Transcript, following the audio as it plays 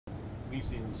we've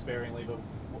seen them sparingly, but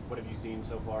what have you seen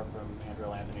so far from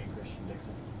Andrel Anthony and Christian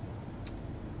Dixon?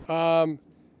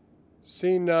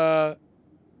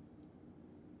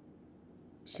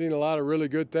 Seen a lot of really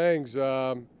good things.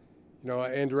 Andrel,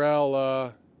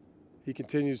 he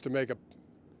continues to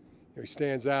he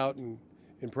stands out in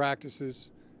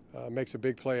practices, makes a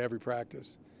big play every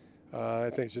practice. I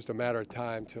think it's just a matter of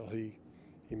time till he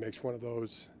makes one of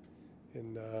those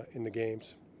in the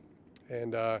games.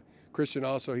 And Christian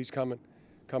also, he's coming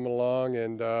along,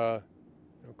 and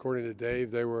according to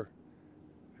Dave, they were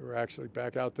actually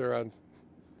back out there on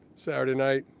Saturday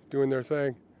night doing their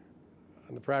thing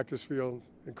on the practice field,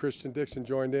 and Christian Dixon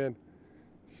joined in.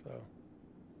 So,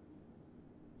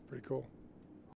 pretty cool.